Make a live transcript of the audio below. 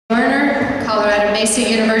of Mesa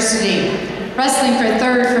University. Wrestling for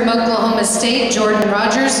third from Oklahoma State, Jordan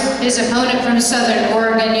Rogers. His opponent from Southern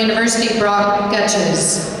Oregon University, Brock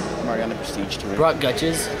Gutches. I'm already on the Prestige Tour. Brock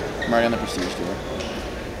Gutches? I'm already on the Prestige Tour.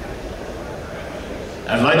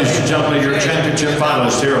 And ladies and gentlemen, your championship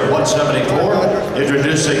finalist here at 174,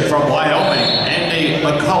 introducing from Wyoming, Andy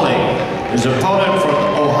McCulley. His opponent from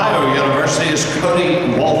Ohio University is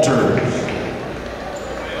Cody Walters.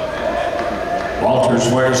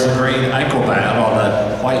 Walters wears the green ankle band on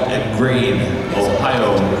that white and green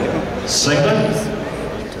Ohio singlet.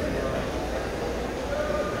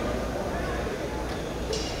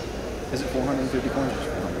 Is it 450 points?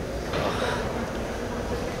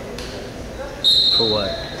 For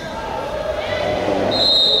what?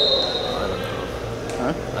 I don't know.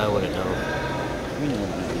 Huh? I wouldn't know.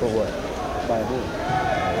 For what? By a blue.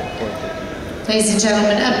 Ladies and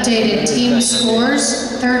gentlemen, updated team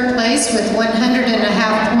scores. Third place with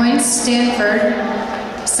 100.5 points, Stanford.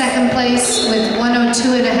 Second place with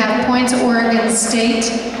 102.5 points, Oregon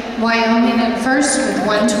State. Wyoming at first with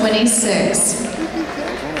 126.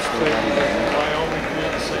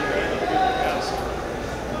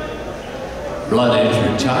 Blood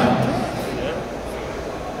injury time.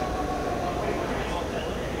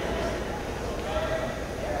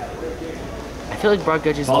 I feel like Brock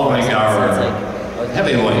Gutches. Following our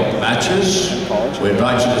heavyweight matches, we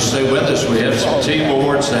invite you to stay with us. We have some team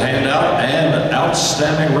awards to hand out and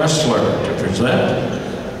outstanding wrestler to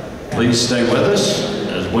present. Please stay with us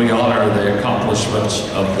as we honor the accomplishments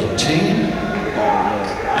of the team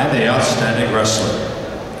and the outstanding wrestler.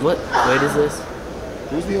 What weight is this?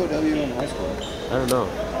 Who's the OW in high school? I don't know.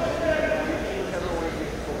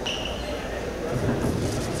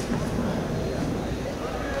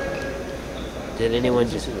 Did anyone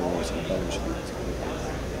just... You have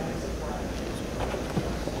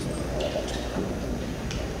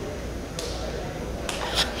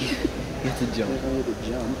to jump.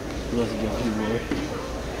 You have to jump anymore.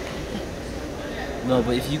 No,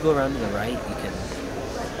 but if you go around to the right, you can...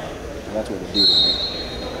 That's what they do, right?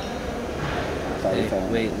 Hey,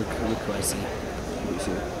 wait, look who I see. What do you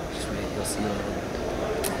see? Just wait, you'll see it.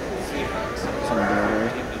 Someone doing over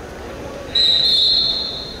there?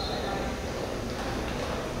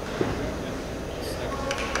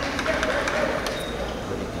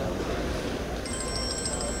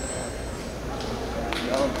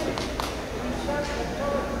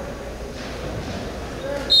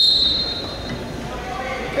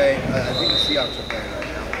 Okay, I think the Seahawks are playing right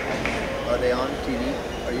now. Are they on TV?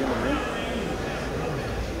 Are you in the room?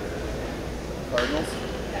 Cardinals?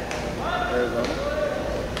 Arizona?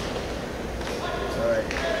 Alright.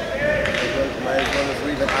 Might as well just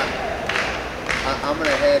leave it. I'm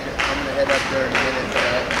gonna head up there in a minute, but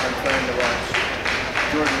I'm trying to watch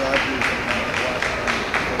Jordan Rogers and Washington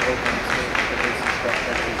from Oklahoma State for this stuff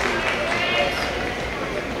that we see for us.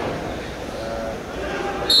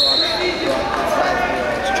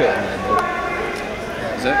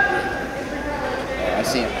 Is it? I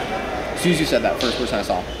see him. As soon as you said that, first person I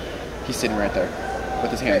saw, he's sitting right there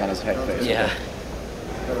with his hands on his head face. Yeah.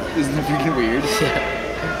 Isn't it freaking weird? Yeah.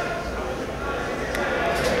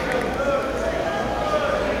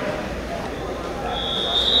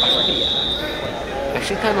 I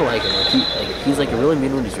actually kind of like him. He's like really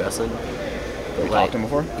mean when he's wrestling. Have you talked to him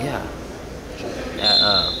before? Yeah.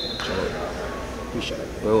 We should.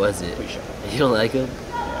 Where was it? We should. You don't like him?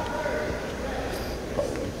 Yeah.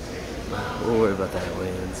 Probably. We'll worry about that at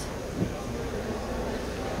weigh-ins.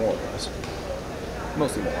 More or less.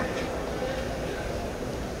 Mostly more.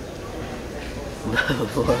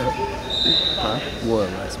 Huh? More or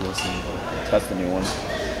less, mostly more. That's the new one.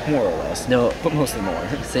 More or less. No, but mostly more.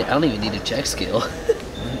 Say, I don't even need a check scale.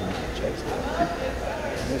 Check scale.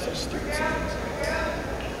 Those are stupid things. I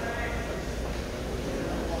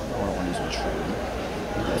don't want to use one true.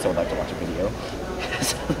 I still would like to watch a video.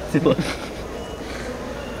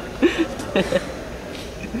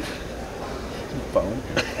 Phone.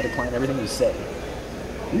 I decline everything you say.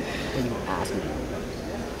 And you ask me.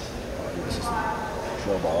 Oh, this is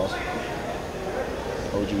drill balls.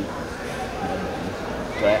 OG.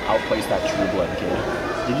 So I outplaced that True Blood kid.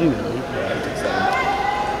 Did you really? Yeah, I took 7.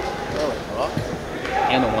 Oh, rock.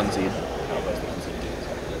 And the 1 seed. I outplaced the 1 seed.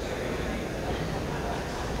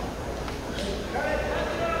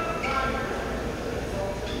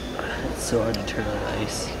 It's so hard to turn on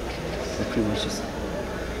ice. I pretty much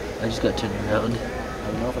I just got turned around. I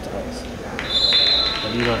don't know if it's ice.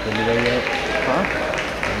 Have you not been to there yet? Huh?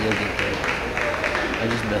 And you'll get there. I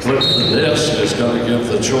just messed With up. this is going to give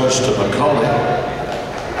the choice to McCulley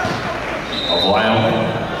of Wyoming.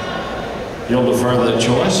 He'll defer that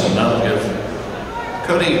choice and that'll give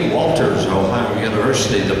Cody Walters, Ohio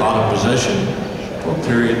University, the bottom position for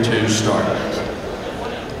period 2 start.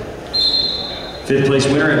 5th place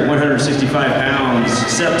winner at 165 pounds,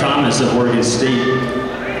 Seth Thomas of Oregon State.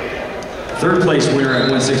 3rd place winner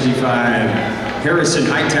at 165, Harrison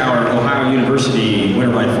Hightower, Ohio University,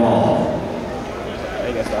 winner by fall.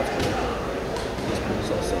 I guess that's cool. This proves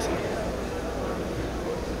so sissy.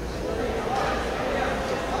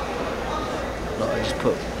 No, I just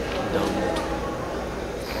put down.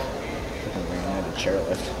 I had a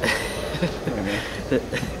chairlift. You know what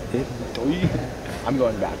I mean? I'm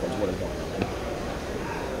going backwards. What is going on?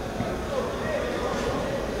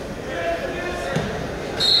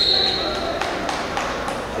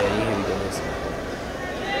 Daddy, here we go.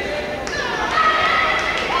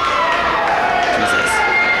 Jesus.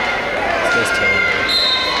 This guy's terrible.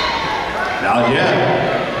 Not yet.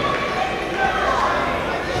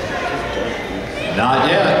 Not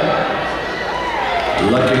yet.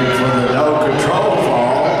 Looking for the no control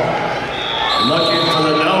fall. Looking for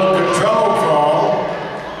the no control fall.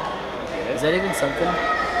 Is that even something? No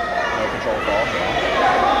control fall. Yeah.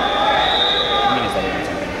 I mean, is that even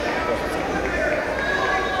something? Of course it's something.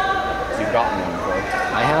 So you've gotten one before.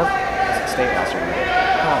 I have? It's state last year.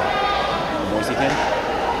 Oh. The Boise kid?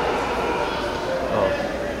 Oh.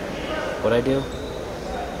 What'd I do?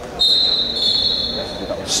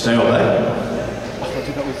 Stay away. Oh,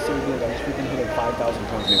 dude, that was so good. I was freaking hitting 5,000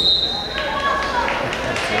 pounds new.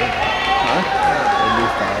 That's good. Huh?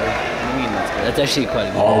 I mean, that's good. That's actually quite a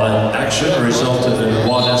good. All that action resulted in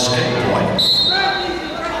 1 escape point.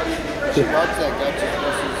 She loves that Gutches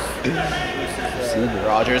versus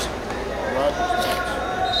Rogers. Rogers match.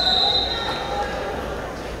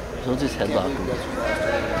 He'll just Can't headlock believe him. Gutches lost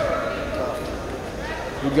to him. Tough.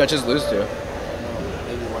 Who'd Gutches lose to? No,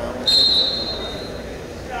 maybe Wyoming.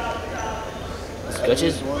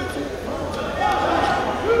 Gutches? One or two.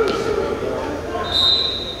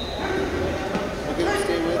 Look at him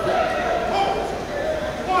stay with it.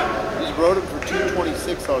 He's rode him for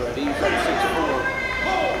 226 already. He's up 6'4".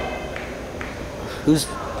 Who's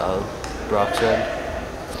Brock's red?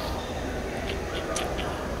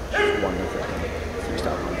 One more freaking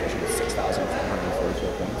freestyle competition with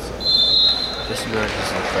 6,444 points. Justin Rogers is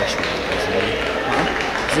a freshman, isn't he?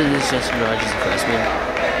 Isn't this Justin Rogers a freshman?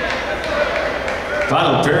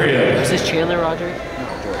 Final period. Is this Chandler Rogers?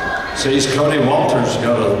 Sees Cody Walters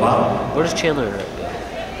go to the bottom. Where does Chandler go?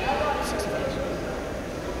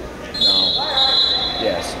 No.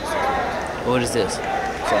 Yes. What is this?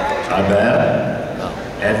 Not bad. Oh.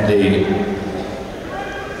 Andy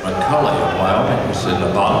McCulley of Wyoming was in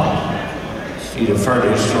the bottom. He deferred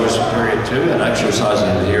his choice of period 2 and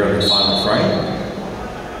exercising here in the final frame.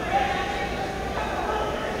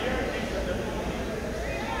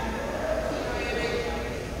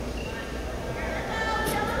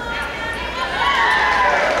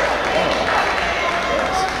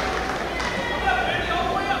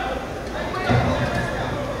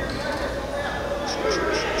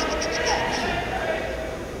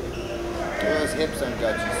 Look at those hips on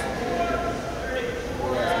Gutches.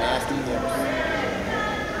 Look at those nasty hips.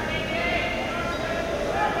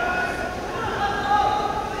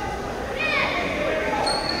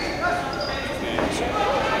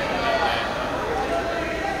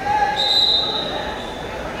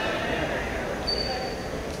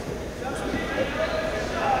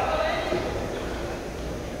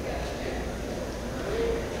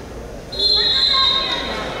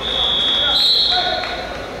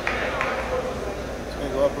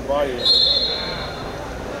 Upper body.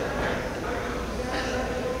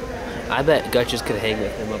 I bet Gutches could hang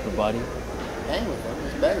with him upper body. Hang with him.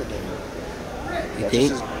 He's better than him. You This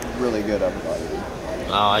think? is really good upper body.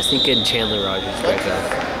 Oh, I was thinking Chandler Rogers back Gutches, then.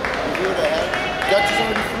 if you would have had, Gutches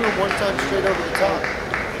already threw him one time straight over the top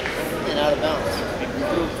and out of bounds. He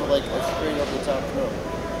threw him for like a straight over the top throw.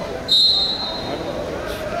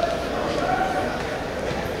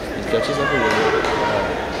 Is Gutches ever winning?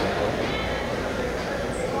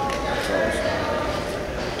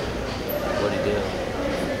 What'd he do?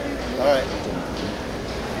 All right.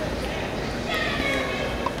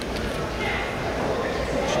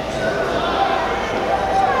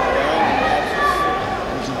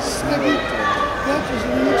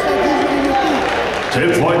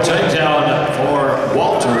 Two-point takedown for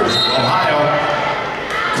Walters, Ohio.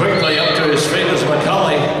 Quickly up to his feet is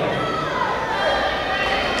McCulley.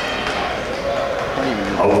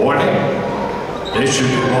 A warning issued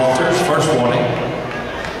to Walters, first warning.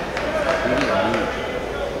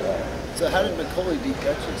 So how did McCulley beat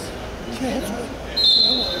Gutches? Yeah, that's what I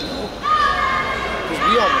want to know. Because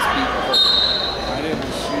we almost beat McCulley. I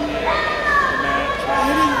didn't see the match.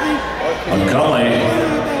 Or McCulley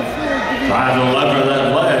trying to lever that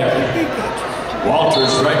leg.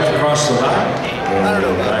 Walters right across the back. I don't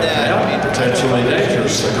know about that. Down. Potentially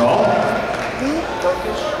dangerous, the call.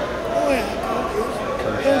 Oh, yeah.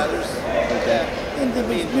 Yeah, there's that. And there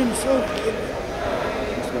was Minnesota.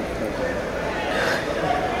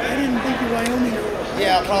 I didn't think of Wyoming.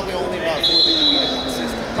 Yeah, probably only about 4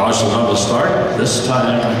 consistent. Caution on the start, this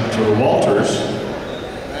time to the Walters.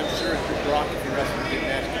 I'm sure if you're Brock, if you're wrestling, get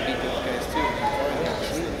match to beat those guys too.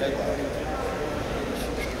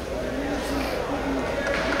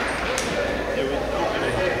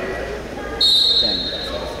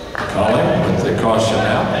 Calling with the caution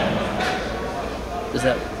now. Is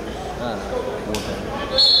that?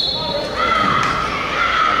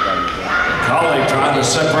 Calling trying to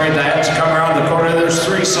separate the hands, come around the corner. There's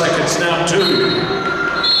 3 seconds now, 2.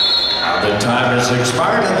 Now the time has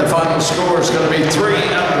expired and the final score is going to be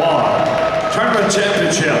 3-1. Tournament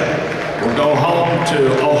championship will go home to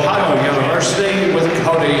Ohio.